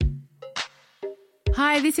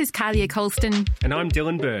Hi, this is Kalia Colston. And I'm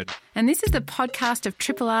Dylan Bird. And this is the podcast of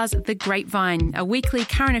Triple R's The Grapevine, a weekly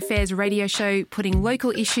current affairs radio show putting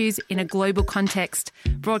local issues in a global context.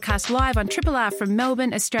 Broadcast live on Triple R from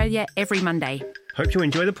Melbourne, Australia, every Monday. Hope you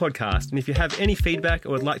enjoy the podcast, and if you have any feedback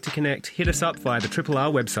or would like to connect, hit us up via the Triple R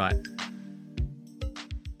website.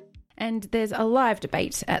 And there's a live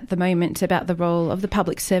debate at the moment about the role of the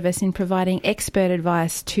public service in providing expert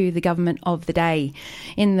advice to the government of the day.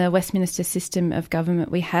 In the Westminster system of government,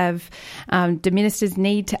 we have, do ministers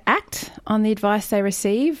need to act on the advice they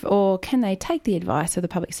receive, or can they take the advice of the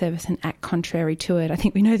public service and act contrary to it? I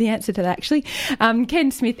think we know the answer to that, actually. Ken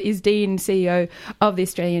Smith is Dean and CEO of the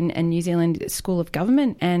Australian and New Zealand School of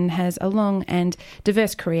Government and has a long and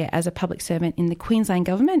diverse career as a public servant in the Queensland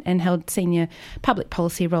government and held senior public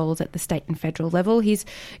policy roles at the state and federal level. He's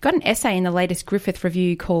got an essay in the latest Griffith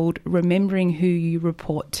review called Remembering Who You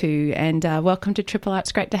Report To. And welcome to Triple R.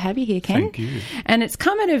 It's great to have you here, Ken. Thank you. And it's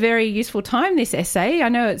come at a very useful time, this essay. I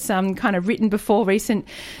know it's kind of written before recent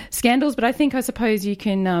scandals, but I suppose you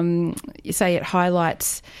can say it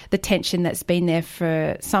highlights the tension that's been there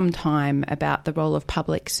for some time about the role of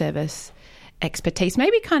public service expertise.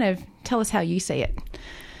 Maybe kind of tell us how you see it,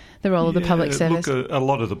 the role of the public service. Look, a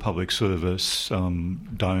lot of the public service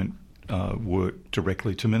don't work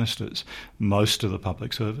directly to ministers. Most of the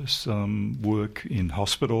public service work in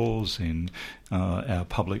hospitals, in our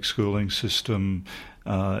public schooling system,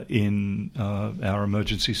 in our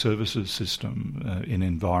emergency services system, in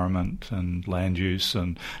environment and land use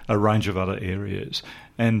and a range of other areas.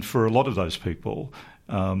 And for a lot of those people,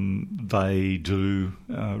 they do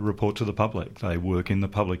report to the public. They work in the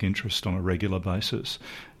public interest on a regular basis,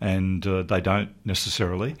 and they don't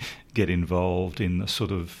necessarily get involved in the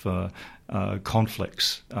sort of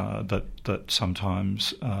conflicts that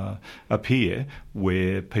sometimes appear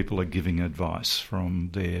where people are giving advice from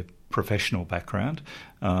their professional background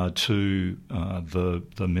to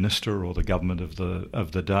the minister or the government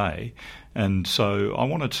of the day. And so I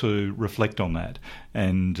wanted to reflect on that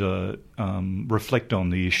and reflect on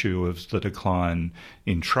the issue of the decline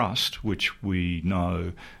in trust, which we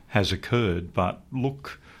know has occurred, but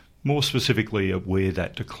look more specifically at where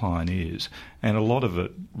that decline is. And a lot of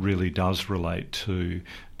it really does relate to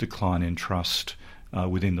decline in trust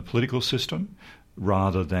within the political system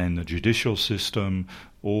rather than the judicial system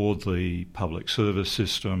or the public service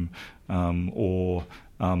system or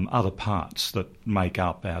other parts that make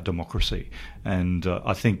up our democracy. And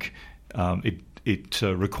I think it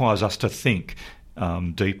requires us to think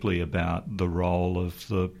deeply about the role of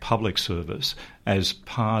the public service as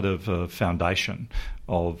part of a foundation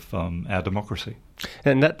of our democracy.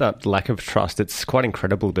 And that lack of trust, it's quite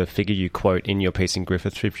incredible, the figure you quote in your piece in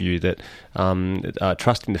Griffith Review, that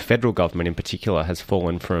trust in the federal government in particular has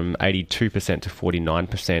fallen from 82% to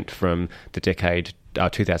 49% from the decade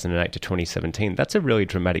 2008 to 2017. That's a really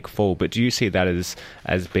dramatic fall, but do you see that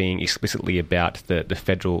as being explicitly about the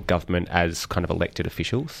federal government as kind of elected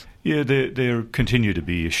officials? Yeah, there continue to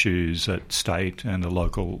be issues at state and the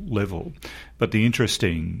local level, but the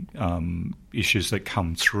interesting issues that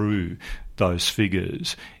come through those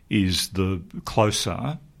figures is the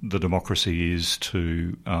closer the democracy is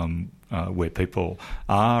to where people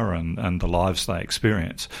are and the lives they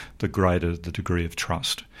experience, the greater the degree of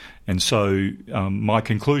trust. And so my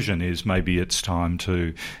conclusion is maybe it's time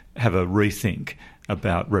to have a rethink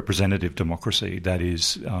about representative democracy. That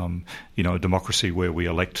is, a democracy where we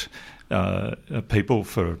elect people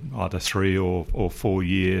for either 3 or 4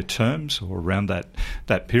 year terms or around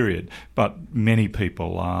that period. But many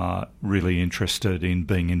people are really interested in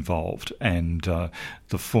being involved, and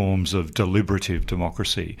the forms of deliberative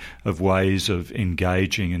democracy, of ways of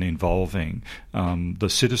engaging and involving the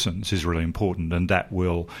citizens is really important, and that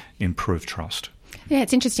will improve trust. Yeah,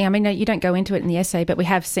 it's interesting. I mean, you don't go into it in the essay, but we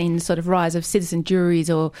have seen the sort of rise of citizen juries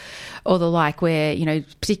or the like, where,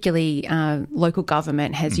 particularly local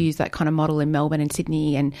government has used that kind of model in Melbourne and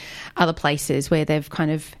Sydney and other places where they've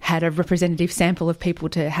kind of had a representative sample of people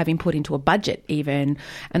to have input into a budget even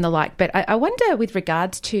and the like. But I wonder, with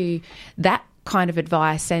regards to that kind of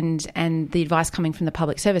advice and the advice coming from the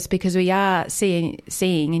public service, because we are seeing,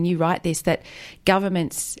 and you write this, that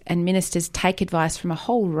governments and ministers take advice from a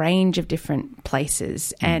whole range of different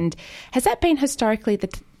places. And has that been historically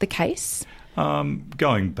the case?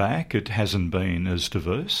 Going back, it hasn't been as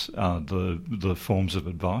diverse, the forms of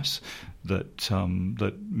advice that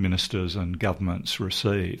ministers and governments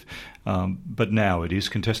receive. But now it is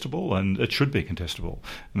contestable, and it should be contestable.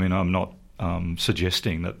 I mean, I'm not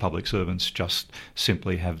suggesting that public servants just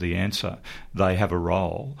simply have the answer. They have a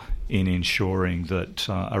role in ensuring that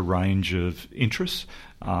a range of interests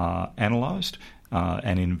are analysed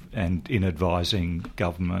and in advising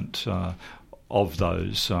government of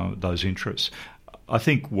those interests. I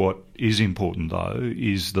think what is important, though,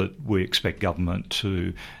 is that we expect government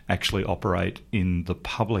to actually operate in the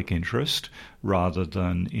public interest rather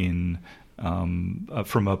than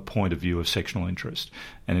from a point of view of sectional interest.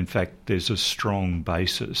 And in fact, there's a strong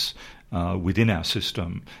basis within our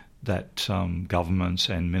system that governments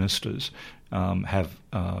and ministers have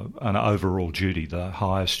an overall duty. The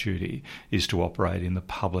highest duty is to operate in the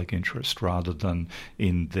public interest rather than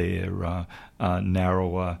in their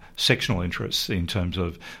narrower sectional interests in terms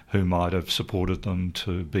of who might have supported them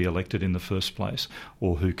to be elected in the first place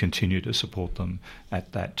or who continue to support them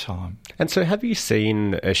at that time. And so have you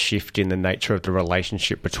seen a shift in the nature of the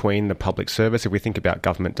relationship between the public service, if we think about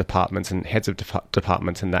government departments and heads of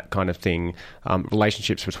departments and that kind of thing,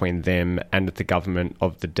 relationships between them and the government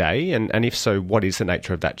of the day? And if so, what is the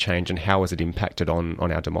nature of that change and how has it impacted on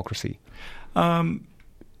our democracy?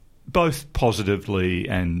 Both positively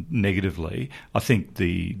and negatively. I think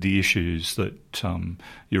the issues that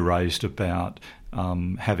you raised about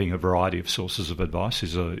having a variety of sources of advice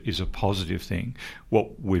is a positive thing.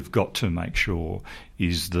 What we've got to make sure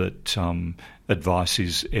is that advice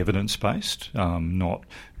is evidence-based, not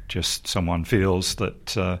just someone feels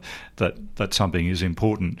that something is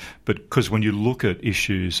important. But because when you look at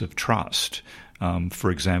issues of trust,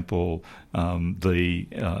 for example, the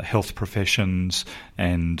health professions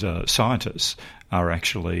and scientists are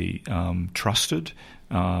actually trusted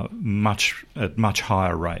at much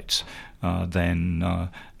higher rates than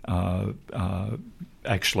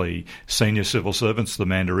actually senior civil servants, the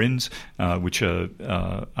mandarins, which are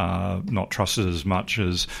not trusted as much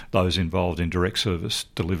as those involved in direct service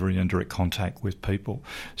delivery and direct contact with people.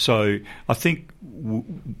 So I think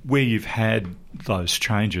where you've had those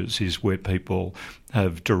changes is where people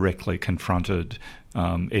have directly confronted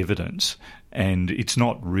evidence, and it's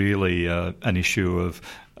not really an issue of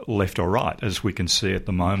left or right, as we can see at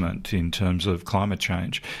the moment in terms of climate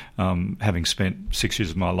change. Having spent 6 years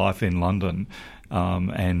of my life in London,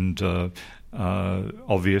 and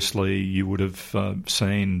obviously you would have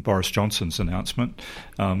seen Boris Johnson's announcement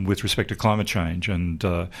with respect to climate change and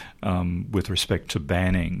with respect to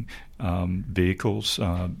banning vehicles,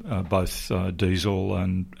 both diesel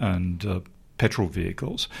and petrol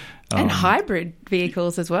vehicles. And hybrid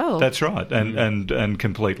vehicles as well. That's right, and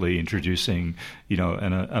completely introducing,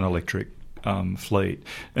 an electric fleet.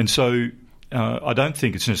 And so I don't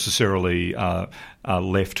think it's necessarily a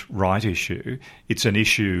left-right issue. It's an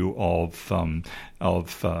issue of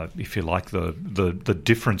if you like, the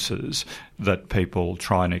differences that people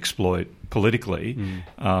try and exploit politically.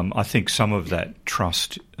 I think some of that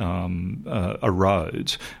trust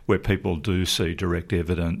erodes where people do see direct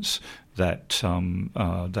evidence that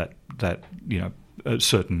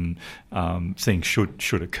certain things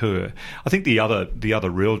should occur. I think the other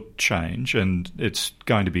real change, and it's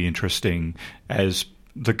going to be interesting as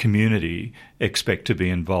the community expect to be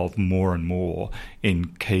involved more and more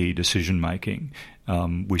in key decision making.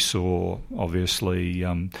 We saw obviously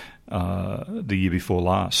the year before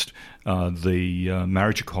last the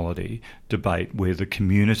marriage equality debate where the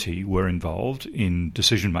community were involved in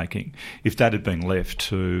decision making. If that had been left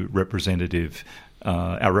to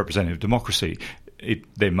our representative democracy,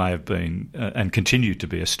 there may have been and continued to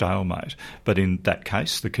be a stalemate. But in that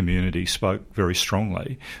case, the community spoke very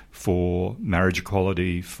strongly for marriage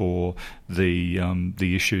equality, for the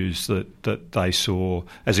issues that they saw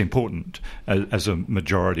as important as a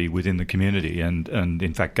majority within the community, and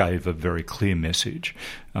in fact gave a very clear message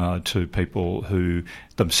to people who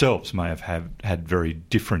themselves may have had very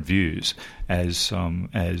different views as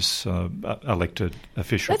elected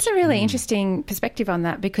officials. That's a really interesting perspective on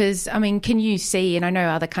that, because, can you see, and I know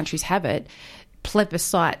other countries have it,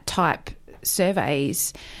 plebiscite-type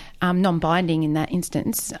surveys, non-binding in that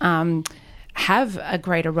instance, have a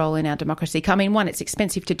greater role in our democracy? One, it's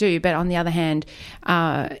expensive to do, but on the other hand,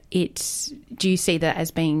 do you see that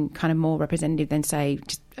as being kind of more representative than, say,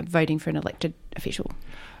 just voting for an elected official?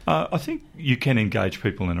 I think you can engage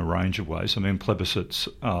people in a range of ways. Plebiscites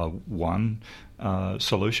are one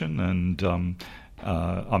solution, and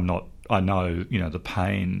I know the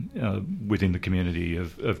pain within the community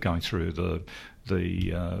of going through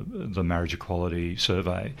the marriage equality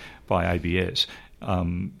survey by ABS.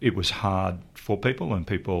 It was hard for people, and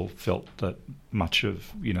people felt that much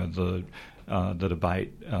of the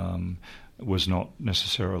debate was not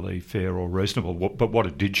necessarily fair or reasonable. But what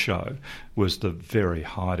it did show was the very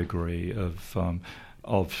high degree of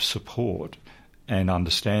support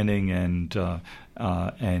understanding and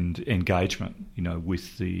engagement,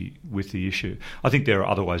 with the issue. I think there are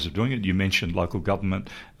other ways of doing it. You mentioned local government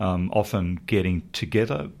often getting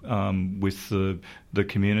together with the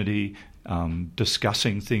community,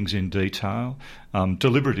 discussing things in detail.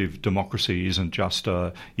 Deliberative democracy isn't just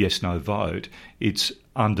a yes/no vote. It's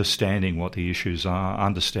understanding what the issues are,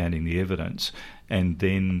 understanding the evidence, and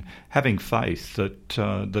then having faith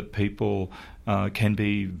that people can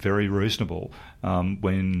be very reasonable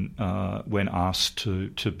when asked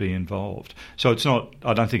to be involved. So it's not.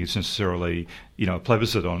 I don't think it's necessarily a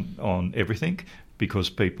plebiscite on everything,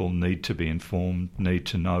 because people need to be informed, need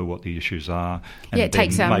to know what the issues are, and it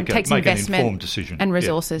takes make investment an informed decision and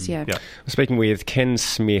resources. Yeah. We're speaking with Ken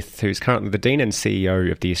Smith, who's currently the Dean and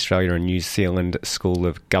CEO of the Australia and New Zealand School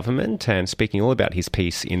of Government, and speaking all about his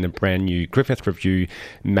piece in the brand new Griffith Review,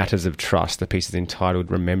 Matters of Trust. The piece is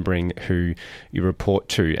entitled "Remembering Who You Report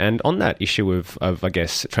To." And on that issue of I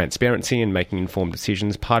guess, transparency and making informed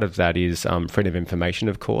decisions, part of that is freedom of information,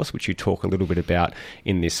 of course, which you talk a little bit about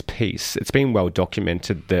in this piece. It's been well documented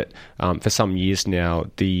that for some years now,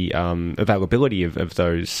 the availability of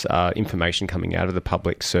those information coming out of the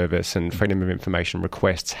public service and freedom of information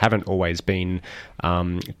requests haven't always been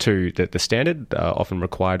to the standard often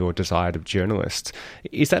required or desired of journalists.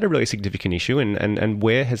 Is that a really significant issue? And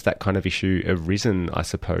where has that kind of issue arisen, I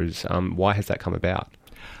suppose? Why has that come about?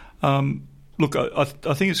 Look, I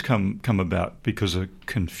think it's come about because of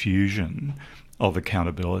confusion of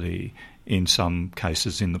accountability in some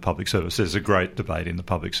cases in the public service. There's a great debate in the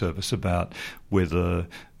public service about whether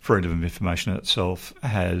freedom of information itself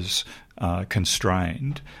has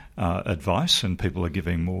constrained advice, and people are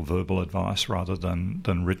giving more verbal advice rather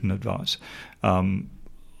than written advice.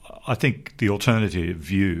 I think the alternative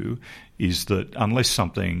view is that unless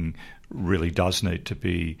something really does need to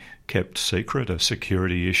be kept secret, a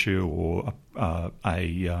security issue or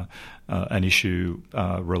an issue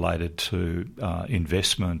related to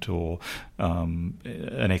investment or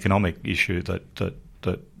an economic issue that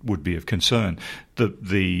would be of concern,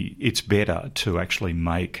 it's better to actually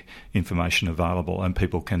make information available, and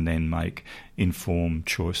people can then make informed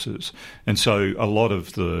choices. And so, a lot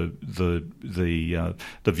of the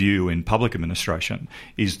view in public administration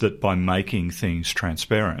is that by making things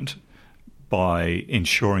transparent, by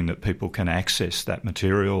ensuring that people can access that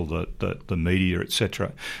material, that the media,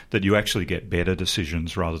 etc., that you actually get better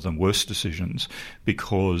decisions rather than worse decisions,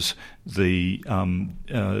 because the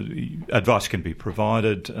advice can be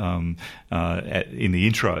provided. In the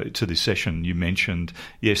intro to this session, you mentioned,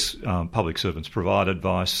 yes, public servants provide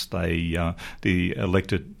advice. The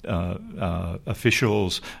elected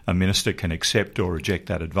officials, a minister, can accept or reject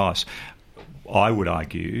that advice. I would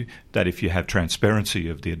argue that if you have transparency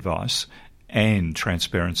of the advice and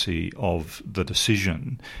transparency of the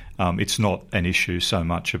decision, it's not an issue so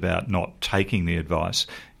much about not taking the advice,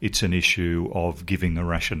 it's an issue of giving the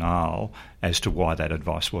rationale as to why that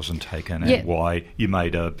advice wasn't taken and why you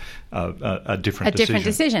made a different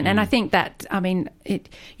decision. And I think that,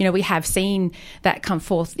 we have seen that come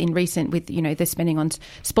forth in recent with, the spending on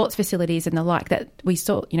sports facilities and the like, that we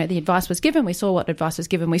saw, the advice was given, we saw what advice was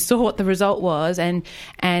given, we saw what the result was. And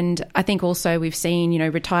I think also we've seen,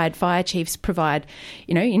 retired fire chiefs provide,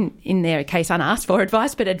 in their case, unasked for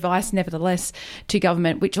advice, but advice nevertheless to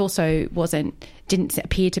government, which also didn't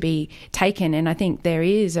appear to be taken. And I think there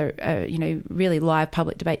is a really live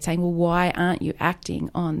public debate saying, well, why aren't you acting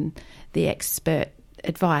on the expert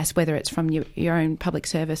advice, whether it's from your own public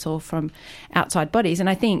service or from outside bodies? And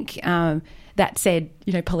I think that said,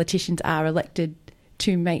 politicians are elected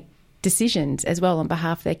to make decisions as well on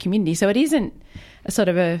behalf of their community. So it isn't a sort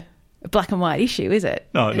of a black and white issue, is it?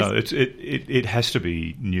 No, it has to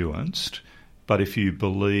be nuanced. But if you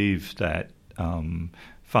believe that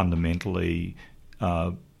fundamentally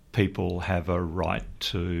people have a right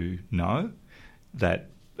to know, that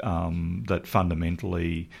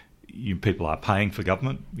fundamentally people are paying for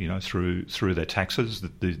government, through their taxes,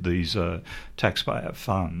 that these are taxpayer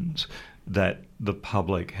funds, that the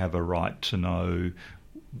public have a right to know,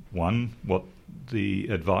 one, what the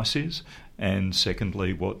advice is, and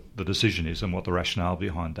secondly, what the decision is and what the rationale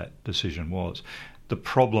behind that decision was. The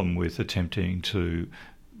problem with attempting to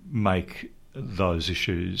make those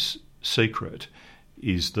issues secret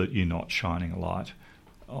is that you're not shining a light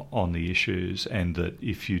on the issues, and that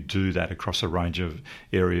if you do that across a range of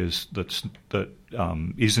areas that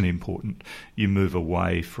isn't important, you move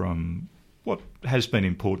away from what has been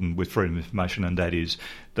important with freedom of information, and that is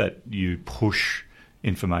that you push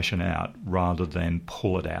information out rather than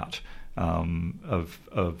pull it out of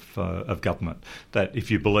government. That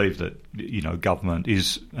if you believe that government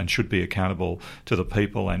is and should be accountable to the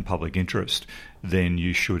people and public interest, then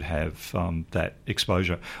you should have that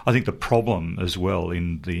exposure. I think the problem as well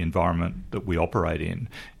in the environment that we operate in,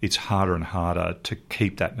 it's harder and harder to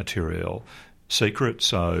keep that material secret.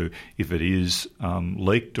 So if it is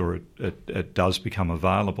leaked or it does become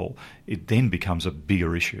available, it then becomes a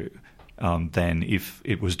bigger issue than if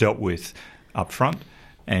it was dealt with up front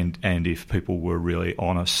and if people were really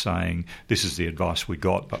honest saying, this is the advice we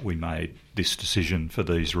got, but we made this decision for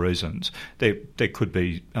these reasons. There could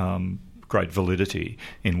be great validity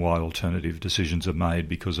in why alternative decisions are made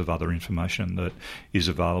because of other information that is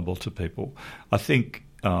available to people. I think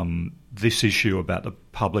this issue about the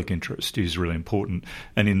public interest is really important,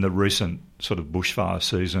 and in the recent sort of bushfire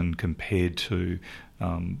season compared to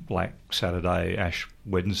Black Saturday, Ash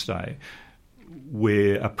Wednesday,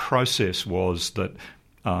 where a process was that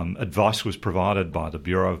advice was provided by the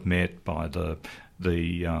Bureau of Met, by the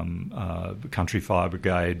Country Fire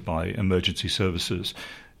Brigade, by emergency services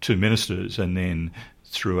to ministers, and then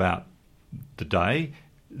throughout the day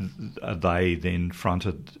they then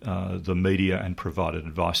fronted the media and provided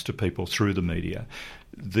advice to people through the media.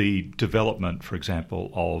 The development, for example,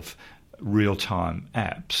 of real-time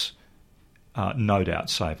apps no doubt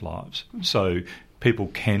save lives. So people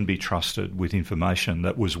can be trusted with information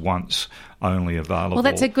that was once only available. Well,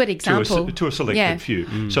 that's a good example. To a selected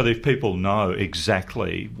few. So that if people know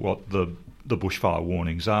exactly what the bushfire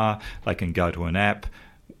warnings are, they can go to an app,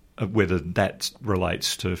 whether that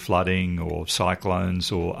relates to flooding or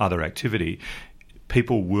cyclones or other activity.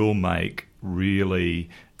 People will make really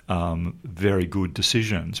very good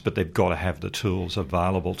decisions, but they've got to have the tools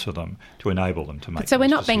available to them to enable them to make. So we're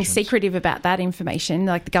not decisions. being secretive about that information,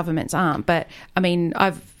 like the governments aren't. But I mean,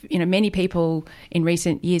 many people in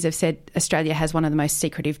recent years have said Australia has one of the most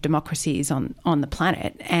secretive democracies on the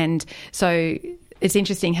planet, and so it's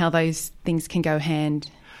interesting how those things can go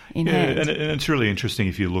hand in hand. And it's really interesting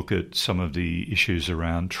if you look at some of the issues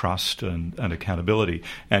around trust and accountability.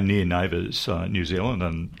 Our near neighbours, New Zealand,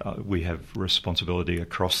 and we have responsibility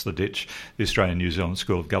across the ditch, the Australian-New Zealand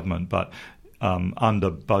School of Government, but under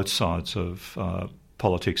both sides of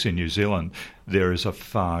politics in New Zealand, there is a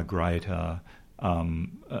far greater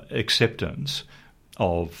acceptance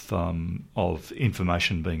of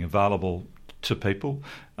information being available to people.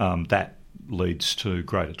 That leads to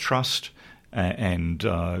greater trust and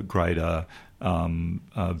greater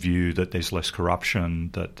view that there's less corruption,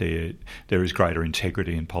 that there is greater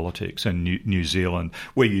integrity in politics. And New Zealand,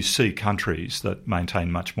 where you see countries that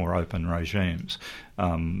maintain much more open regimes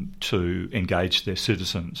to engage their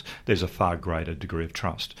citizens, there's a far greater degree of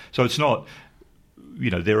trust. So it's not,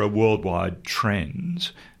 there are worldwide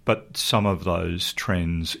trends, but some of those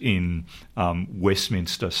trends in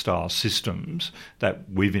Westminster-style systems that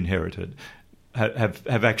we've inherited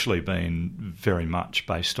have actually been very much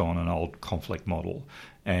based on an old conflict model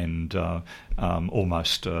and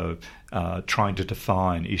almost trying to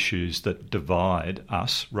define issues that divide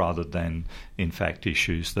us rather than, in fact,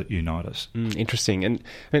 issues that unite us. Interesting.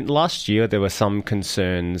 And last year there were some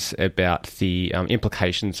concerns about the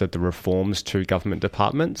implications of the reforms to government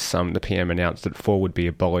departments. The PM announced that 4 would be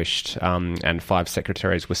abolished and 5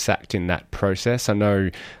 secretaries were sacked in that process. I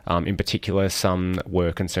know in particular some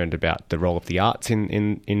were concerned about the role of the arts in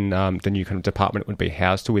the new kind of department it would be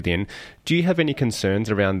housed within. Do you have any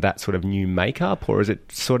concerns around that sort of new makeup, or is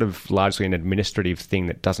it sort of largely an administrative thing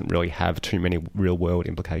that doesn't really have too many real-world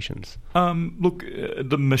implications? Look,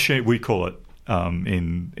 the machine, we call it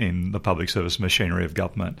in the public service machinery of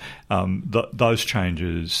government, those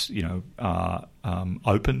changes, are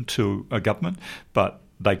open to a government, but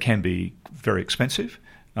they can be very expensive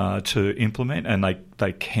to implement, and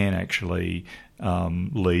they can actually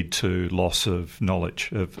lead to loss of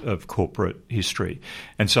knowledge of corporate history.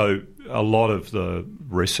 And so a lot of the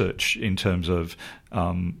research in terms of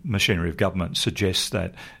machinery of government suggests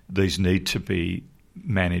that these need to be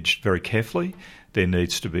managed very carefully. There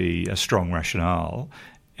needs to be a strong rationale,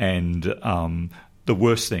 and the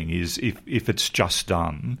worst thing is if it's just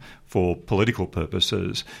done for political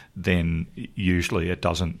purposes, then usually it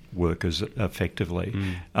doesn't work as effectively.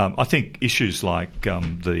 I think issues like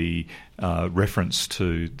the reference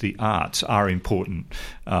to the arts are important.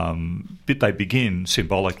 They begin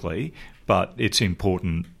symbolically, but it's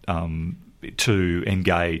important to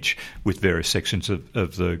engage with various sections of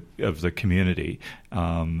the community,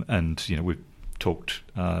 and we've talked,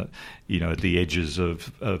 at the edges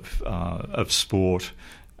of sport.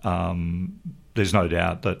 There's no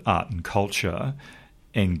doubt that art and culture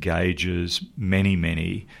engages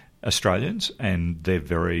many Australians, and they're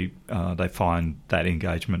they find that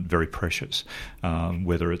engagement very precious,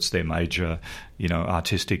 whether it's their major,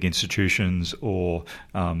 artistic institutions or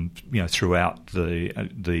throughout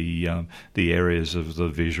the areas of the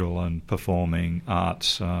visual and performing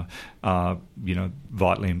arts are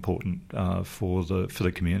vitally important for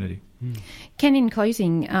the community. Ken, in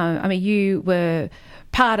closing, you were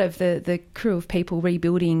part of the crew of people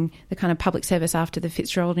rebuilding the kind of public service after the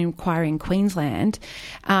Fitzgerald inquiry in Queensland.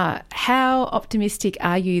 How optimistic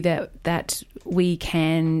are you that we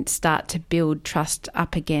can start to build trust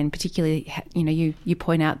up again? Particularly, you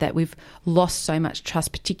point out that we've lost so much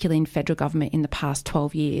trust, particularly in federal government in the past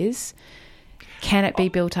 12 years. Can it be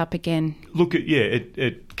built up again? Look,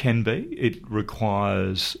 it can be. It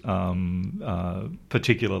requires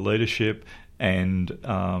particular leadership, and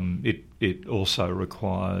it also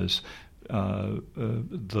requires a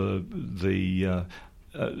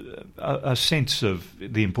sense of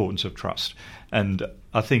the importance of trust. And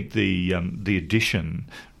I think the addition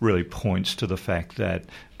really points to the fact that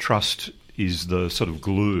trust is the sort of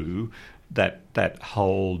glue that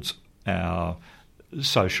holds our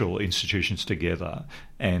social institutions together,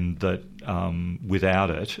 and that without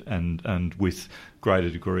it and with greater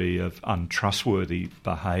degree of untrustworthy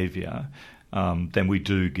behaviour, then we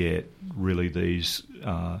do get really these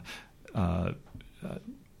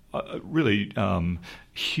really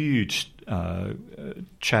huge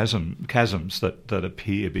chasms that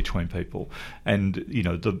appear between people. And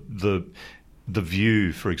the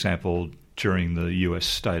view, for example, during the US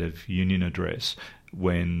State of Union address,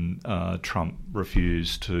 when Trump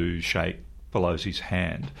refused to shake Pelosi's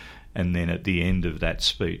hand, and then at the end of that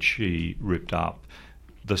speech he ripped up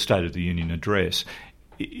the State of the Union address,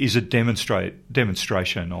 is a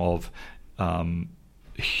demonstration of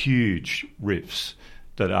huge rifts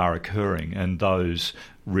that are occurring, and those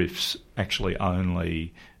rifts actually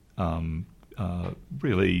only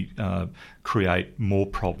really create more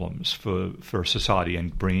problems for a society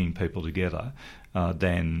and bringing people together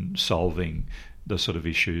than solving the sort of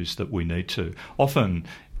issues that we need to. Often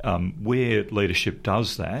where leadership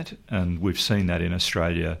does that, and we've seen that in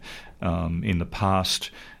Australia in the past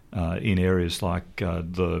in areas like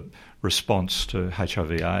the response to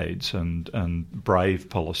HIV/AIDS and brave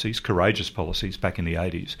policies, courageous policies back in the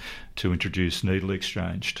 80s to introduce needle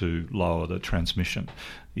exchange to lower the transmission,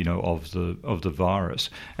 of the virus.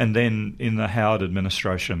 And then in the Howard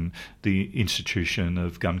administration, the institution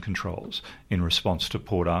of gun controls in response to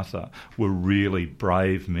Port Arthur were really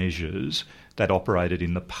brave measures that operated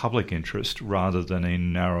in the public interest rather than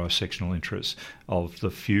in narrower sectional interests of the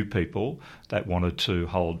few people that wanted to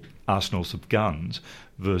hold arsenals of guns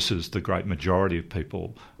versus the great majority of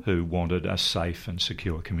people who wanted a safe and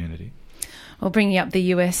secure community. Well, bringing up the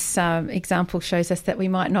US example shows us that we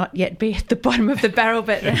might not yet be at the bottom of the barrel,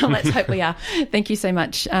 but let's hope we are. Thank you so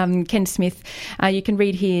much, Ken Smith. You can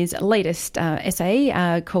read his latest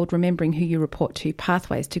essay called Remembering Who You Report to,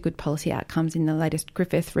 Pathways to Good Policy Outcomes in the latest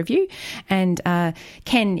Griffith review. And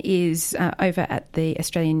Ken is over at the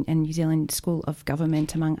Australian and New Zealand School of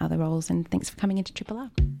Government, among other roles. And thanks for coming into Triple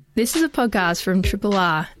R. This is a podcast from Triple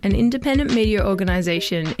R, an independent media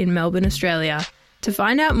organisation in Melbourne, Australia. To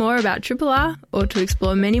find out more about Triple R or to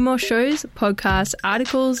explore many more shows, podcasts,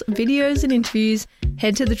 articles, videos and interviews,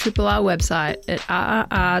 head to the Triple R website at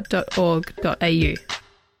rrr.org.au.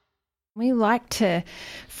 We like to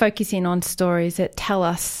focus in on stories that tell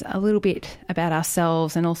us a little bit about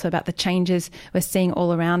ourselves and also about the changes we're seeing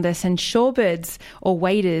all around us. And shorebirds or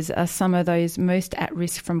waders are some of those most at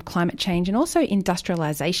risk from climate change and also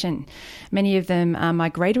industrialisation. Many of them are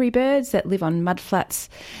migratory birds that live on mudflats,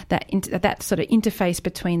 that sort of interface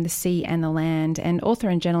between the sea and the land. And author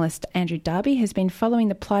and journalist Andrew Darby has been following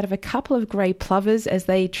the plight of a couple of grey plovers as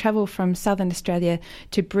they travel from southern Australia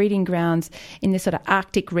to breeding grounds in this sort of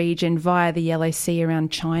Arctic region via the Yellow Sea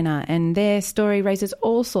around China. And their story raises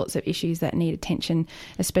all sorts of issues that need attention,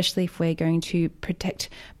 especially if we're going to protect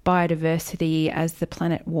biodiversity as the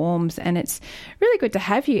planet warms. And it's really good to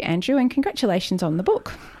have you, Andrew, and congratulations on the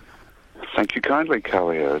book. Thank you kindly,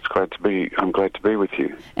 Kalia. I'm glad to be with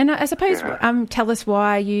you. And I suppose tell us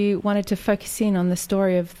why you wanted to focus in on the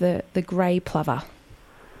story of the grey plover.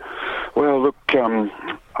 Well, look,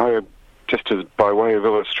 by way of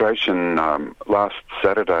illustration, last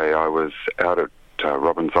Saturday I was out at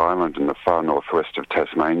Robbins Island in the far northwest of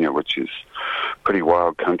Tasmania, which is pretty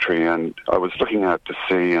wild country, and I was looking out to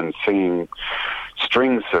sea and seeing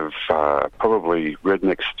strings of probably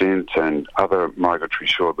red-necked stint and other migratory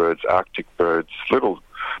shorebirds, Arctic birds, little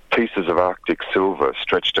pieces of Arctic silver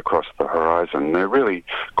stretched across the horizon. They're really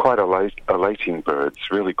quite elating birds,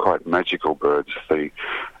 really quite magical birds. The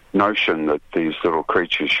notion that these little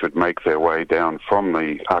creatures should make their way down from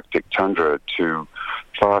the Arctic tundra to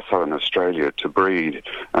far southern Australia to breed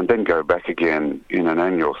and then go back again in an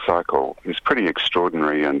annual cycle is pretty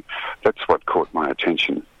extraordinary, and that's what caught my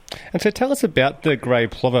attention. And so tell us about the grey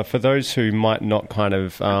plover. For those who might not kind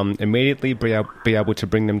of immediately be able to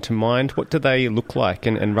bring them to mind, what do they look like,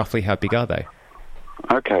 and roughly how big are they?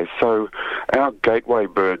 Okay, so our gateway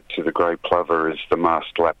bird to the grey plover is the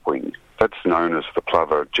masked lapwing. That's known as the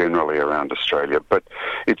plover generally around Australia, but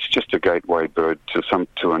it's just a gateway bird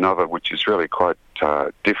to another, which is really quite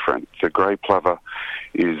different. The grey plover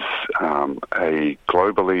is a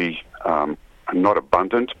globally not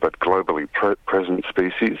abundant but globally present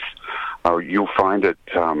species. You'll find it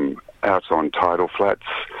out on tidal flats,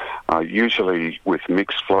 usually with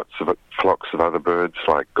mixed flocks of other birds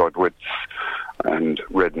like godwits and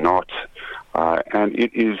red knot, and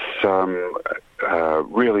it is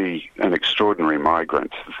really an extraordinary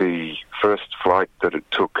migrant. The first flight that it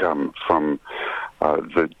took from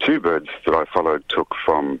the two birds that I followed took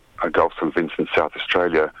from Gulf St Vincent, South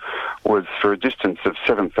Australia, was for a distance of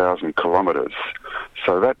 7,000 kilometres.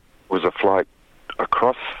 So that was a flight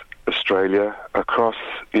across Australia, across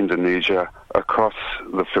Indonesia, across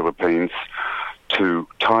the Philippines, to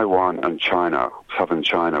Taiwan and China, southern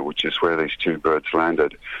China, which is where these two birds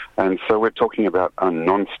landed. And so we're talking about a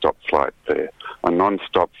non-stop flight there, a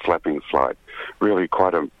non-stop flapping flight. Really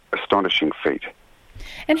quite an astonishing feat.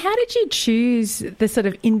 And how did you choose the sort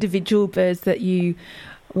of individual birds that you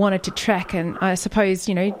wanted to track? And I suppose,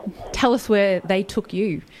 tell us where they took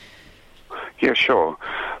you. Yeah, sure.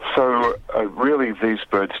 So really these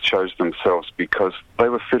birds chose themselves because they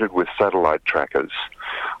were fitted with satellite trackers,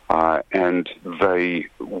 and the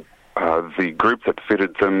group that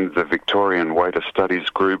fitted them, the Victorian Waiter Studies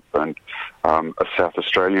group and a South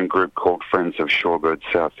Australian group called Friends of Shorebirds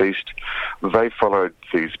Southeast, they followed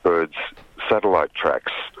these birds' satellite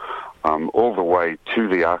tracks all the way to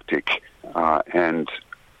the Arctic and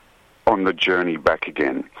on the journey back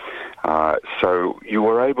again. So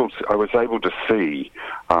I was able to see,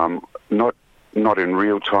 not in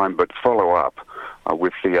real time, but follow up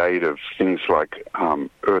with the aid of things like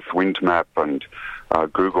Earth Wind Map and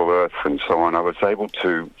Google Earth and so on. I was able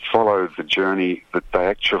to follow the journey that they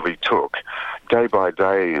actually took, day by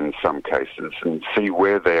day in some cases, and see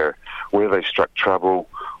where they struck trouble,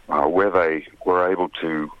 where they were able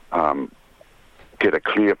to get a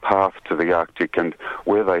clear path to the Arctic, and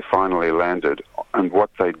where they finally landed and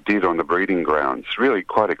what they did on the breeding grounds. Really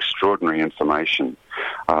quite extraordinary information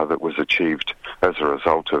that was achieved as a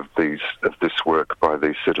result of this work by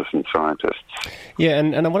these citizen scientists. Yeah,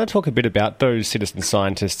 and I want to talk a bit about those citizen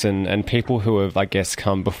scientists and people who have, I guess,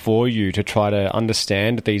 come before you to try to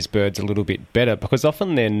understand these birds a little bit better, because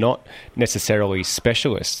often they're not necessarily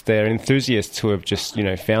specialists. They're enthusiasts who have just,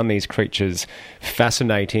 found these creatures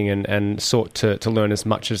fascinating and sought to learn as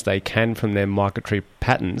much as they can from their migratory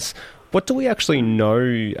patterns. What do we actually know,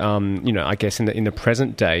 I guess, in the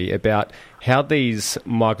present day about how these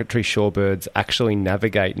migratory shorebirds actually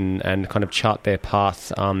navigate and kind of chart their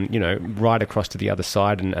path, right across to the other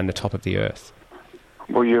side and the top of the Earth?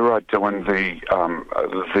 Well, you're right, Dylan.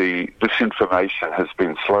 This information has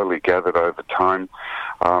been slowly gathered over time,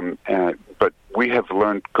 but we have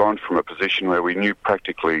gone from a position where we knew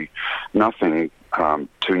practically nothing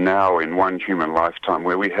to now, in one human lifetime,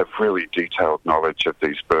 where we have really detailed knowledge of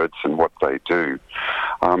these birds and what they do.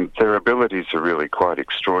 Their abilities are really quite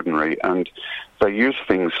extraordinary, and they use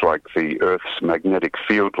things like the Earth's magnetic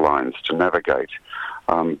field lines to navigate.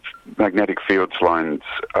 Magnetic field lines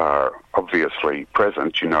are obviously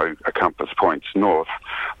present, a compass points north,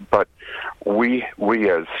 but we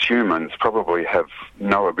as humans probably have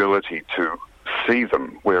no ability to see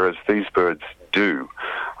them, whereas these birds do.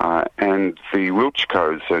 And the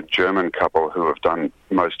Wilczkos, a German couple who have done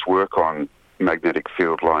most work on magnetic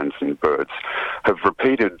field lines in birds, have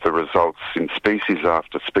repeated the results in species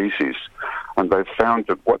after species, and they've found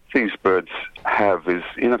that what these birds have is,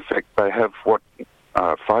 in effect, they have what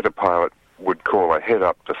a fighter pilot would call a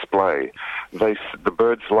head-up display. The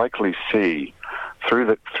birds likely see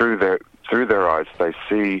through their eyes. They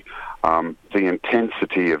see the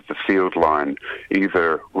intensity of the field line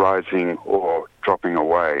either rising or dropping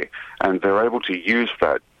away, and they're able to use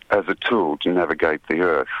that as a tool to navigate the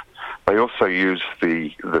Earth. They also use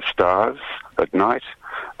the stars at night.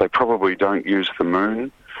 They probably don't use the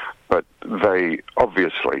moon, but they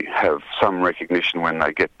obviously have some recognition when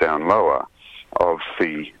they get down lower of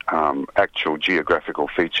the actual geographical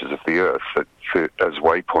features of the Earth as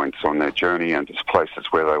waypoints on their journey and as places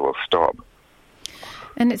where they will stop.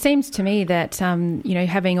 And it seems to me that,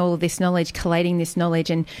 having all of this knowledge, collating this knowledge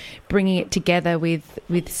and bringing it together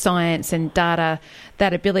with science and data,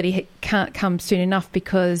 that ability can't come soon enough,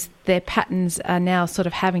 because their patterns are now sort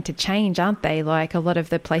of having to change, aren't they? Like a lot of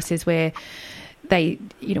the places where they,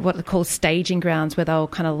 what they call staging grounds, where they'll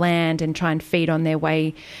kind of land and try and feed on their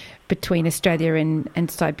way between Australia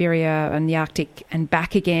and Siberia and the Arctic and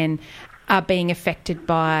back again, are being affected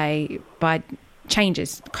by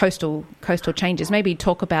changes, coastal changes. Maybe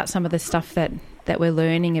talk about some of the stuff that we're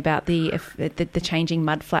learning about the changing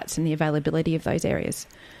mudflats and the availability of those areas.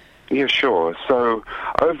 Yeah, sure. So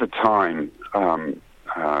over time,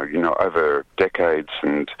 over decades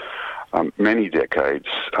and many decades,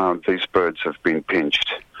 these birds have been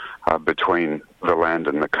pinched between the land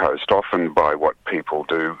and the coast, often by what people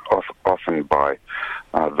do, often by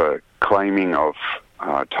the claiming of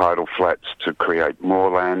tidal flats to create more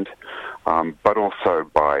land, but also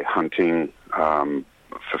by hunting for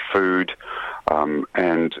food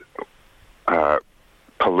and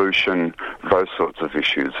pollution. Those sorts of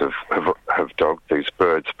issues have dogged these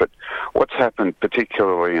birds. But what's happened,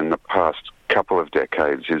 particularly in the past couple of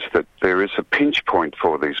decades, is that there is a pinch point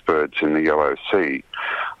for these birds in the Yellow Sea.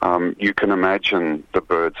 You can imagine the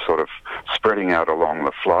birds sort of spreading out along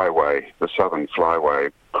the flyway, the southern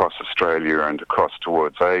flyway, across Australia and across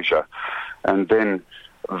towards Asia, and then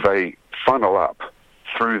they funnel up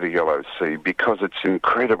through the Yellow Sea because it's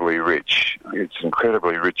incredibly rich. It's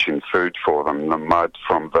incredibly rich in food for them. The mud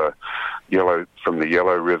from the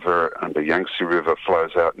Yellow River and the Yangtze River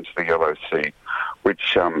flows out into the Yellow Sea,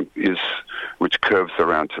 which curves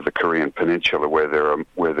around to the Korean Peninsula, where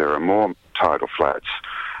there are more tidal flats.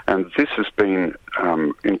 And this has been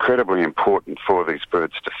incredibly important for these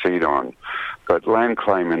birds to feed on. But land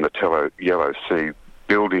claim in the Yellow Sea,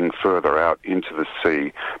 building further out into the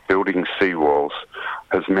sea, building seawalls,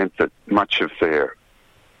 has meant that much of their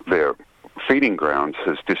feeding grounds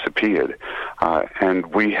has disappeared. And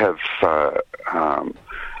we have,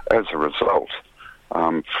 as a result,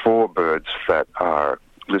 4 birds that are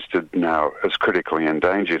listed now as critically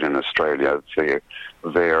endangered in Australia.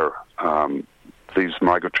 These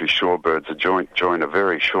migratory shorebirds join a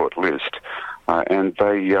very short list, and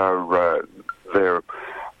they're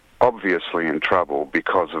obviously in trouble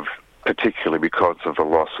particularly because of the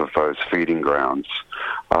loss of those feeding grounds.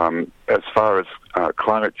 As far as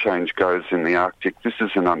climate change goes in the Arctic, this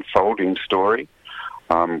is an unfolding story.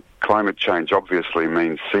 Climate change obviously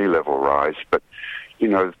means sea level rise, but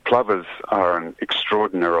plovers are an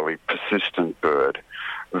extraordinarily persistent bird.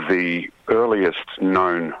 The earliest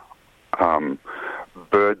known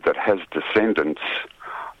bird that has descendants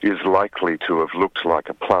is likely to have looked like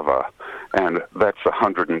a plover, and that's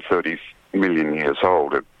 130 million years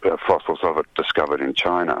old, fossils of it discovered in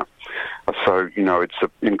China. So, it's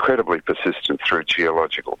incredibly persistent through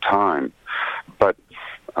geological time. But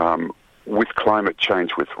with climate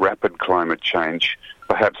change, with rapid climate change,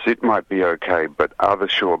 perhaps it might be okay, but other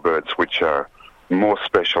shorebirds which are more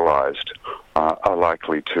specialised are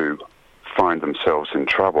likely to find themselves in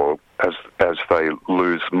trouble as they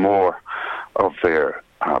lose more of their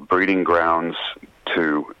breeding grounds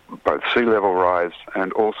to both sea level rise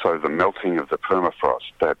and also the melting of the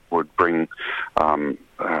permafrost that would bring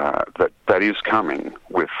that is coming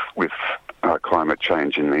with climate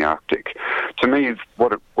change in the Arctic. To me,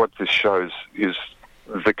 what this shows is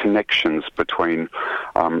the connections between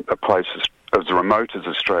a place as remote as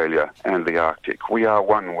Australia and the Arctic. We are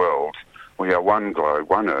one world, we are one globe,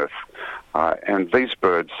 one Earth, and these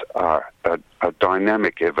birds are a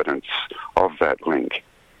dynamic evidence of that link.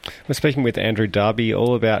 We're speaking with Andrew Darby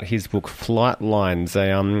all about his book Flight Lines,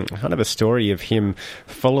 kind of a story of him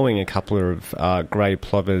following a couple of grey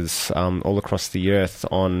plovers all across the earth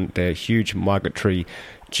on their huge migratory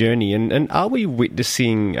journey. And are we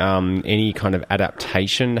witnessing any kind of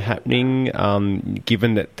adaptation happening,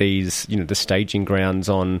 given that these, the staging grounds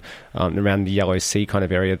on around the Yellow Sea kind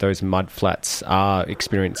of area, those mud flats are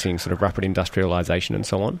experiencing sort of rapid industrialisation and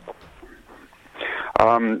so on?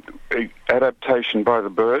 Adaptation by the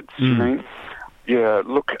birds, you mean? Yeah,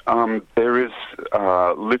 look, there is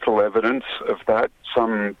little evidence of that.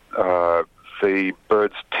 The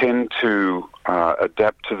birds tend to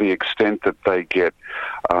adapt to the extent that they get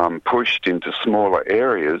pushed into smaller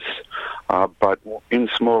areas, but in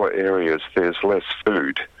smaller areas there's less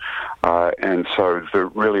food. And so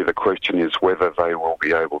the question is whether they will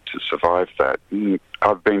be able to survive that.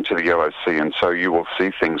 I've been to the Yellow Sea, and so you will see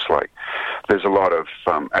things like there's a lot of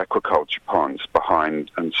aquaculture ponds behind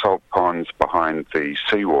and salt ponds behind the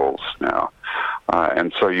seawalls now.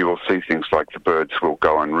 And so you will see things like the birds will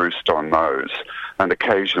go and roost on those, and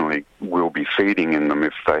occasionally we'll be feeding in them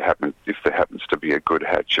if there happens to be a good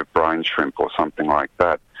hatch of brine shrimp or something like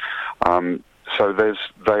that. So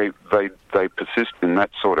they persist in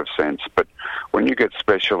that sort of sense. But when you get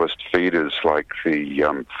specialist feeders like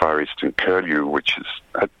the Far Eastern curlew, which is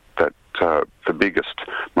the biggest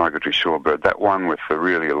migratory shorebird, that one with the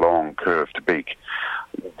really long curved beak,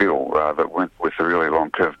 bill rather, with a really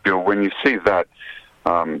long curved bill, when you see that,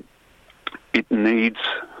 it needs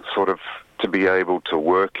sort of to be able to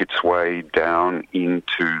work its way down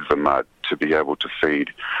into the mud to be able to feed.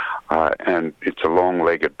 And it's a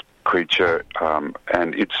long-legged creature,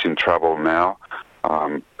 and it's in trouble now,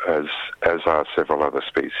 as are several other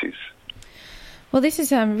species. Well, this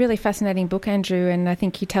is a really fascinating book, Andrew, and I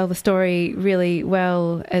think you tell the story really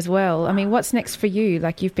well as well. I mean, what's next for you?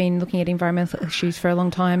 Like, you've been looking at environmental issues for a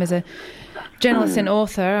long time as a journalist and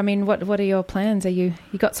author. I mean, what are your plans? You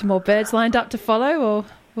got some more birds lined up to follow, or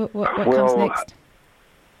what comes next?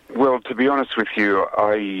 Well, to be honest with you,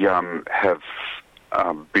 I have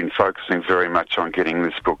been focusing very much on getting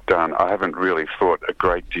this book done. I haven't really thought a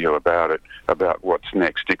great deal about what's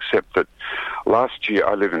next, except that last year,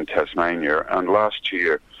 I live in Tasmania, and last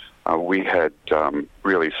year we had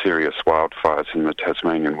really serious wildfires in the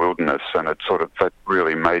Tasmanian wilderness, and that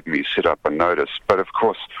really made me sit up and notice. But of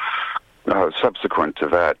course, subsequent to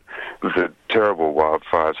that, the terrible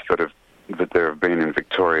wildfires that there have been in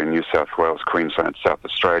Victoria, New South Wales, Queensland, South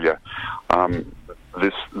Australia,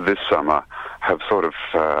 this summer have sort of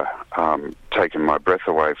taken my breath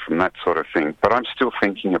away from that sort of thing. But I'm still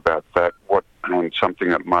thinking about that, and something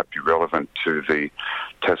that might be relevant to the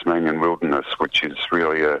Tasmanian wilderness, which is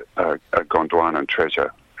really a Gondwanan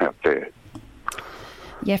treasure out there.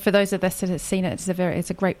 Yeah, for those of us that have seen it, it's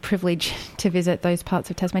a great privilege to visit those parts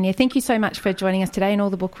of Tasmania. Thank you so much for joining us today, and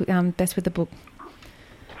all the best with the book.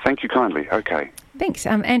 Thank you kindly. Okay. Thanks.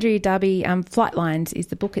 Andrew Darby, Flightlines is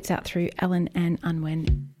the book. It's out through Allen and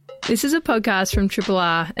Unwin. This is a podcast from Triple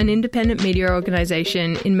R, an independent media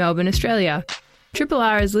organisation in Melbourne, Australia. Triple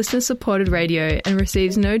R is listener-supported radio and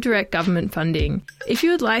receives no direct government funding. If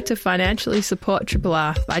you would like to financially support Triple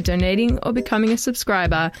R by donating or becoming a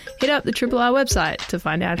subscriber, hit up the Triple R website to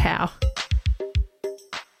find out how.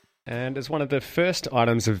 And as one of the first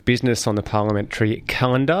items of business on the parliamentary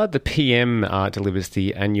calendar, the PM delivers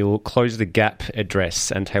the annual Close the Gap address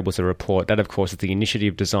and tables a report. That, of course, is the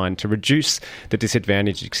initiative designed to reduce the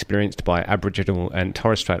disadvantage experienced by Aboriginal and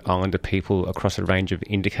Torres Strait Islander people across a range of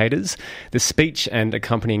indicators. The speech and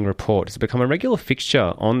accompanying report has become a regular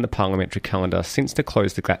fixture on the parliamentary calendar since the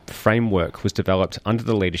Close the Gap framework was developed under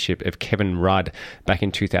the leadership of Kevin Rudd back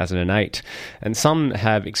in 2008. And some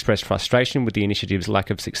have expressed frustration with the initiative's lack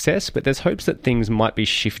of success, but there's hopes that things might be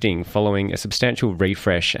shifting following a substantial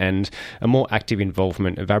refresh and a more active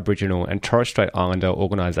involvement of Aboriginal and Torres Strait Islander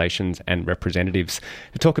organisations and representatives.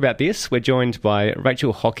 To talk about this, we're joined by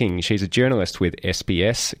Rachael Hocking. She's a journalist with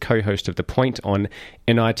SBS, co-host of The Point on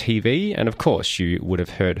NITV, and of course you would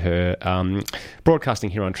have heard her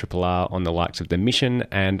broadcasting here on Triple R on the likes of The Mission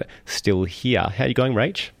and Still Here. How are you going,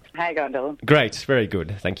 Rach? How you going, Dylan? Great, very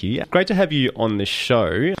good, thank you. Great to have you on the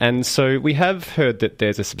show. And so we have heard that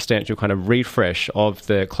there's a substantial kind of refresh of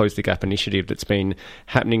the Close the Gap initiative that's been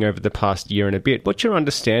happening over the past year and a bit. What's your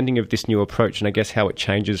understanding of this new approach, and I guess how it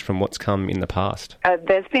changes from what's come in the past?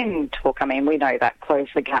 There's been talk, we know that Close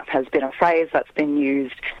the Gap has been a phrase that's been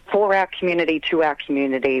used for our community, to our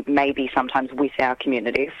community, maybe sometimes with our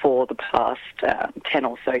community for the past 10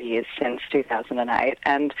 or so years since 2008.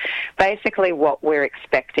 And basically what we're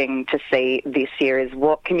expecting to see this year is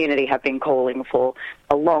what community have been calling for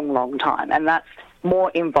a long, long time, and that's more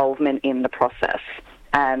involvement in the process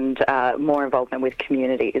and more involvement with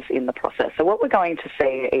communities in the process. So what we're going to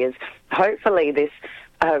see is hopefully this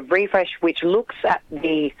refresh which looks at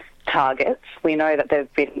the targets. We know that there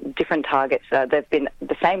have been different targets. There have been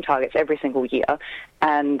the same targets every single year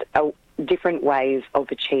and different ways of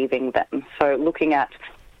achieving them. So looking at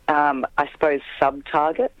I suppose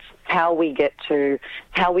sub-targets, how we get to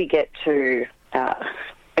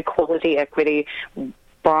equality, equity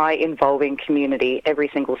by involving community every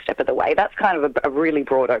single step of the way. That's kind of a really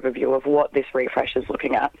broad overview of what this refresh is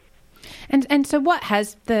looking at. And so what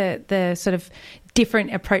has the sort of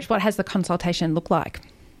different approach, what has the consultation look like?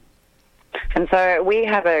 And so we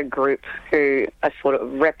have a group who sort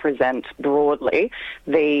of represent broadly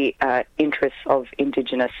the interests of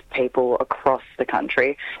Indigenous people across the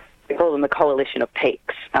country. We call them the Coalition of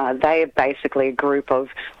Peaks. They are basically a group of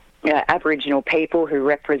Aboriginal people who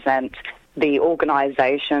represent the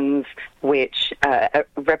organisations which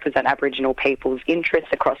represent Aboriginal people's interests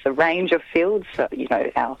across a range of fields, so,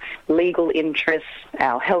 our legal interests,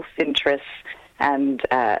 our health interests, and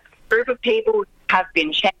a group of people have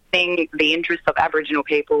been championing the interests of Aboriginal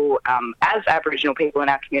people as Aboriginal people in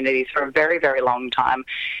our communities for a very, very long time.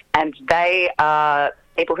 And they are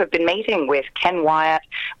people who have been meeting with Ken Wyatt,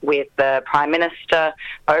 with the Prime Minister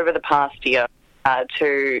over the past year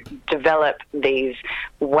to develop these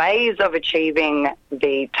ways of achieving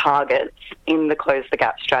the targets in the Close the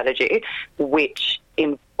Gap strategy, which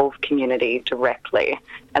involve community directly.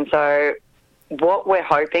 And so what we're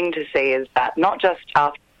hoping to see is that not just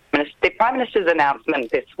after the Prime Minister's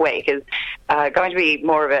announcement this week is going to be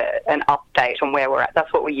more of an update on where we're at.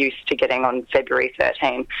 That's what we're used to getting on February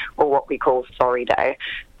 13, or what we call Sorry Day.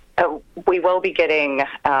 We will be getting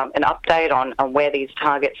an update on where these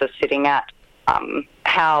targets are sitting at,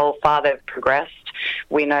 how far they've progressed.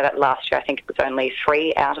 We know that last year, I think it was only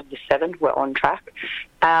 3 out of the 7 were on track.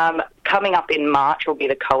 Coming up in March will be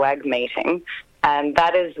the COAG meeting, and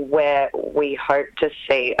that is where we hope to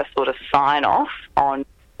see a sort of sign-off on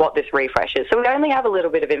what this refresh is. So we only have a little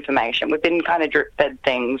bit of information. We've been kind of drip-fed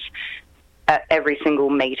things at every single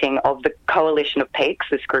meeting of the Coalition of Peaks,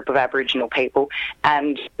 this group of Aboriginal people,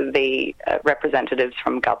 and the representatives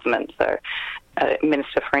from government, so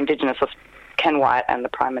Minister for Indigenous Ken Wyatt and the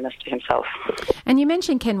Prime Minister himself. And you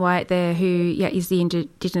mentioned Ken Wyatt there, who is the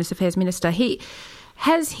Indigenous Affairs Minister.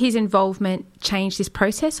 Has his involvement changed this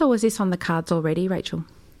process, or was this on the cards already, Rachael?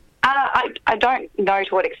 I don't know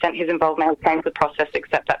to what extent his involvement has changed the process,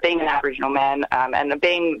 except that being an Aboriginal man and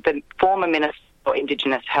being the former Minister for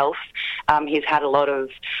Indigenous Health, he's had a lot of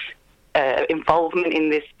involvement in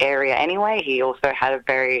this area anyway. He also had a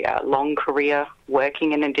very long career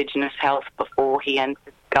working in Indigenous health before he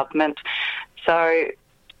entered government. So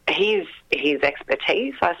his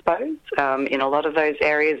expertise, I suppose, in a lot of those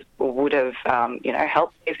areas would have,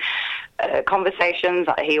 helped with conversations.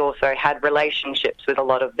 He also had relationships with a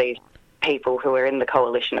lot of these people who are in the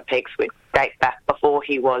Coalition of Peaks, which date back before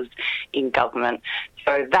he was in government.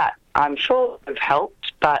 So that, I'm sure, would have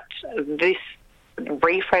helped, but this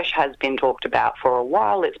refresh has been talked about for a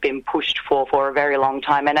while. It's been pushed for a very long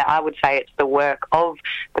time, and I would say it's the work of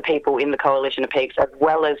the people in the Coalition of Peaks as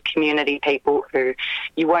well as community people who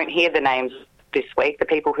you won't hear the names this week, the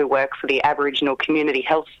people who work for the Aboriginal Community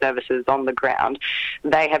Health Services on the ground.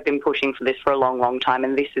 They have been pushing for this for a long, long time,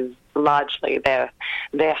 and this is largely their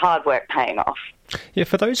hard work paying off. Yeah,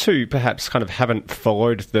 for those who perhaps kind of haven't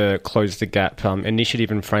followed the Close the Gap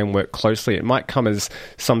initiative and framework closely, it might come as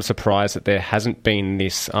some surprise that there hasn't been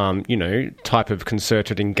this, type of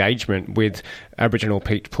concerted engagement with Aboriginal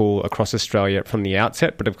people across Australia from the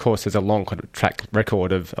outset. But of course, there's a long kind of track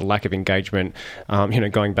record of a lack of engagement,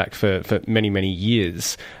 going back for many, many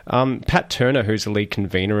years. Pat Turner, who's the lead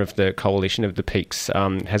convener of the Coalition of the Peaks,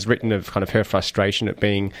 has written of kind of her frustration at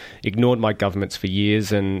being ignored by governments for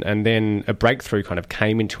years, and then a breakthrough kind of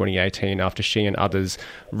came in 2018 after she and others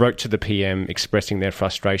wrote to the PM expressing their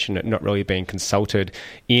frustration at not really being consulted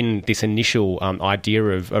in this initial idea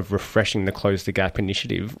of refreshing the Close the Gap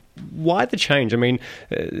initiative. Why the change? I mean,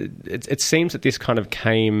 it seems that this kind of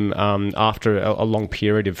came after a long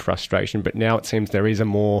period of frustration, but now it seems there is a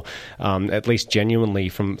more, at least genuinely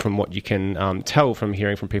from what you can tell from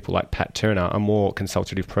hearing from people like Pat Turner, a more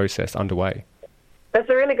consultative process underway. That's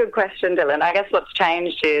a really good question, Dylan. I guess what's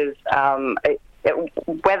changed is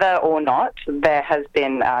whether or not there has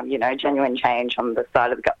been, genuine change on the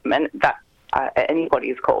side of the government. That's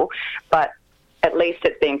anybody's call, but at least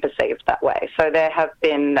it's being perceived that way. So there have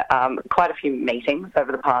been quite a few meetings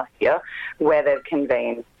over the past year where they've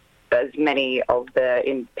convened as many of the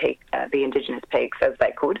Indigenous peaks as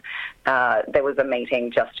they could. There was a meeting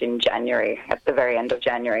just in January, at the very end of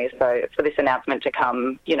January. So for this announcement to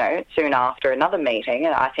come, soon after another meeting,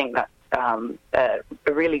 and I think that's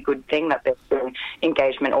a really good thing that there's been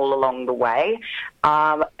engagement all along the way.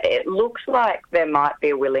 It looks like there might be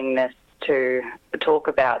a willingness to talk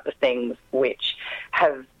about the things which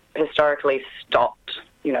have historically stopped,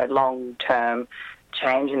 long-term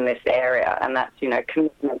change in this area, and that's,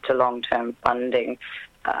 commitment to long-term funding,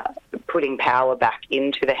 putting power back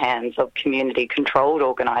into the hands of community-controlled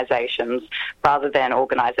organisations rather than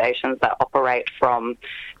organisations that operate from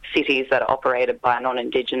cities that are operated by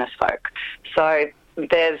non-Indigenous folk. So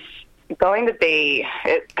there's going to be,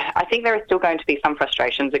 I think there are still going to be some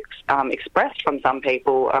frustrations expressed from some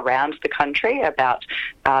people around the country about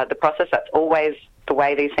the process. That's always the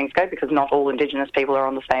way these things go, because not all Indigenous people are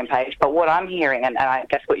on the same page. But what I'm hearing, and I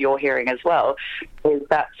guess what you're hearing as well, is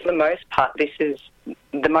that for the most part this is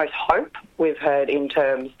the most hope we've heard in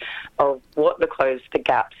terms of what the Close the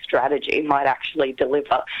Gap strategy might actually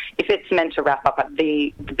deliver. If it's meant to wrap up at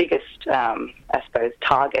the biggest, I suppose,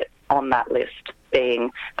 target on that list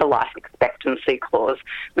being the life expectancy clause,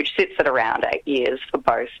 which sits at around 8 years for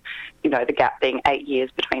both, the gap being 8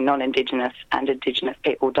 years between non-Indigenous and Indigenous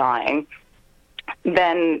people dying,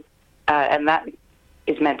 then, and that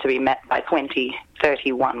is meant to be met by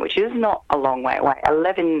 2031, which is not a long way away,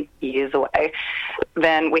 11 years away,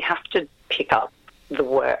 then we have to pick up the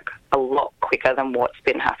work a lot quicker than what's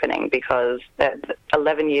been happening, because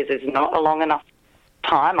 11 years is not a long enough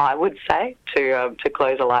time, I would say, to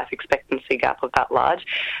close a life expectancy gap of that large.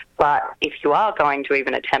 But if you are going to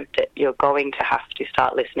even attempt it, you're going to have to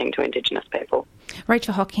start listening to Indigenous people.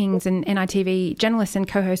 Rachael Hocking's an NITV journalist and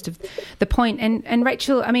co-host of The Point. And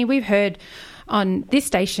Rachael, I mean, we've heard on this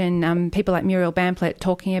station people like Muriel Bamplet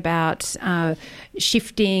talking about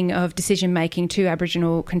shifting of decision-making to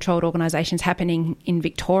Aboriginal-controlled organisations happening in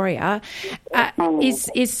Victoria.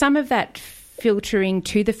 Is some of that filtering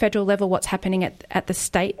to the federal level, what's happening at the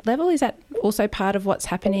state level? Is that also part of what's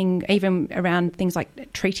happening even around things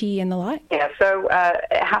like treaty and the like? Yeah, so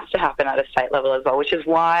it has to happen at a state level as well, which is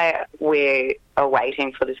why we are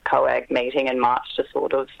waiting for this COAG meeting in March to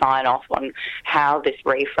sort of sign off on how this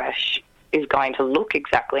refresh is going to look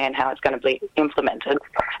exactly and how it's going to be implemented.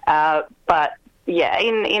 But yeah,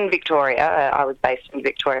 in Victoria, I was based in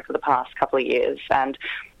Victoria for the past couple of years, and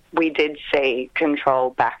we did see control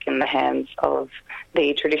back in the hands of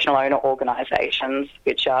the traditional owner organisations,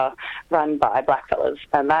 which are run by blackfellas.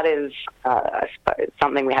 And that is, I suppose,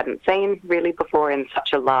 something we hadn't seen really before in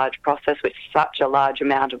such a large process with such a large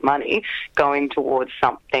amount of money going towards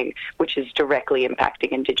something which is directly impacting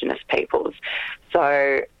Indigenous peoples.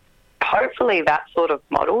 So hopefully that sort of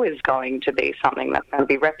model is going to be something that's going to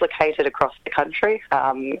be replicated across the country.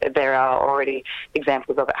 There are already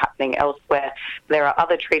examples of it happening elsewhere. There are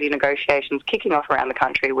other treaty negotiations kicking off around the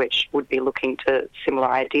country which would be looking to similar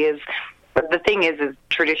ideas. But the thing is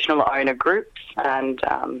traditional owner groups and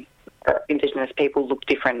Indigenous people look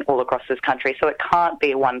different all across this country, so it can't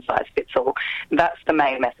be a one-size-fits-all. That's the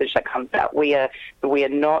main message that comes out. We are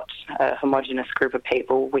not a homogenous group of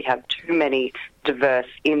people. We have too many diverse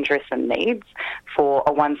interests and needs for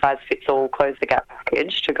a one-size-fits-all close-the-gap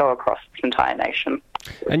package to go across this entire nation.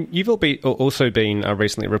 And you've also been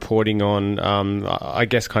recently reporting on, I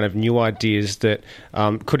guess, kind of new ideas that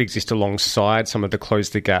could exist alongside some of the Close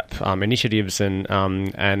the Gap initiatives and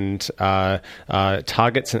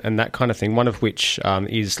targets and that kind of thing, one of which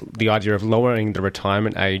is the idea of lowering the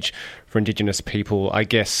retirement age for Indigenous people, I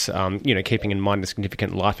guess, keeping in mind the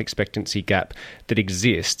significant life expectancy gap that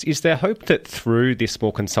exists. Is there hope that through this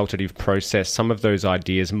more consultative process, some of those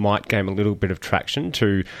ideas might gain a little bit of traction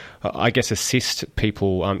to, I guess, assist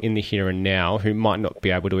people in the here and now who might not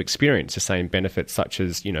be able to experience the same benefits, such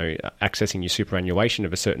as, accessing your superannuation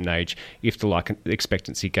of a certain age if the life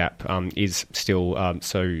expectancy gap is still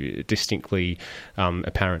so distinctly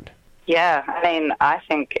apparent? Yeah, I mean, I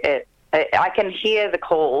think I can hear the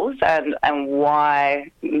calls and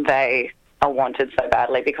why they are wanted so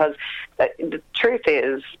badly, because the truth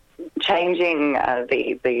is changing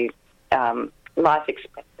the life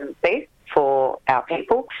expectancy for our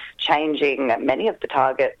people, changing many of the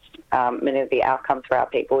targets, many of the outcomes for our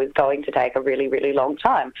people is going to take a really, really long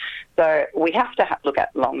time. So we have to look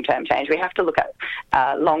at long-term change. We have to look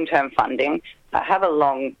at long-term funding, have a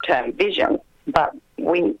long-term vision, but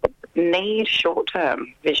we need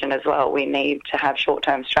short-term vision as well. We need to have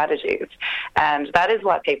short-term strategies. And that is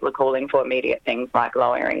why people are calling for immediate things like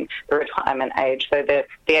lowering the retirement age, so the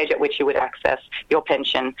age at which you would access your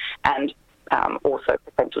pension and also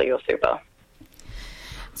potentially your super.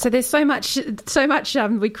 So there's so much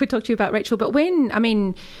we could talk to you about, Rachael, but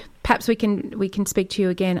perhaps we can speak to you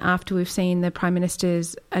again after we've seen the Prime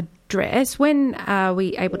Minister's address. When are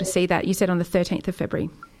we able to see that? You said on the 13th of February.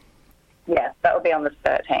 Yes, that will be on the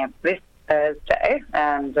 13th, this Thursday,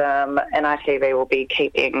 and NITV will be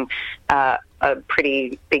keeping a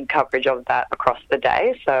pretty big coverage of that across the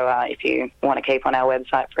day. So if you want to keep on our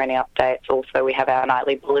website for any updates, also we have our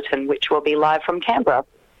nightly bulletin, which will be live from Canberra.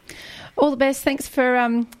 All the best. Thanks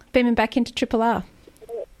for beaming back into Triple R.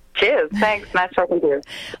 Cheers. Thanks. Nice talking to you.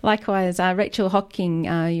 Likewise, Rachael Hocking,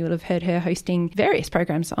 you will have heard her hosting various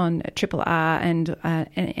programs on Triple R and an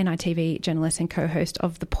NITV journalist and co-host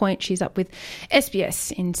of The Point. She's up with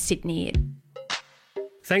SBS in Sydney.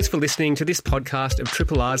 Thanks for listening to this podcast of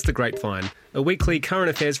Triple R's The Grapevine, a weekly current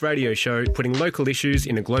affairs radio show putting local issues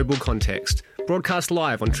in a global context. Broadcast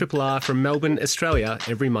live on Triple R from Melbourne, Australia,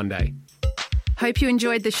 every Monday. Hope you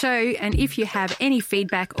enjoyed the show, and if you have any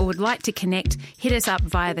feedback or would like to connect, hit us up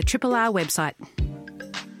via the Triple R website.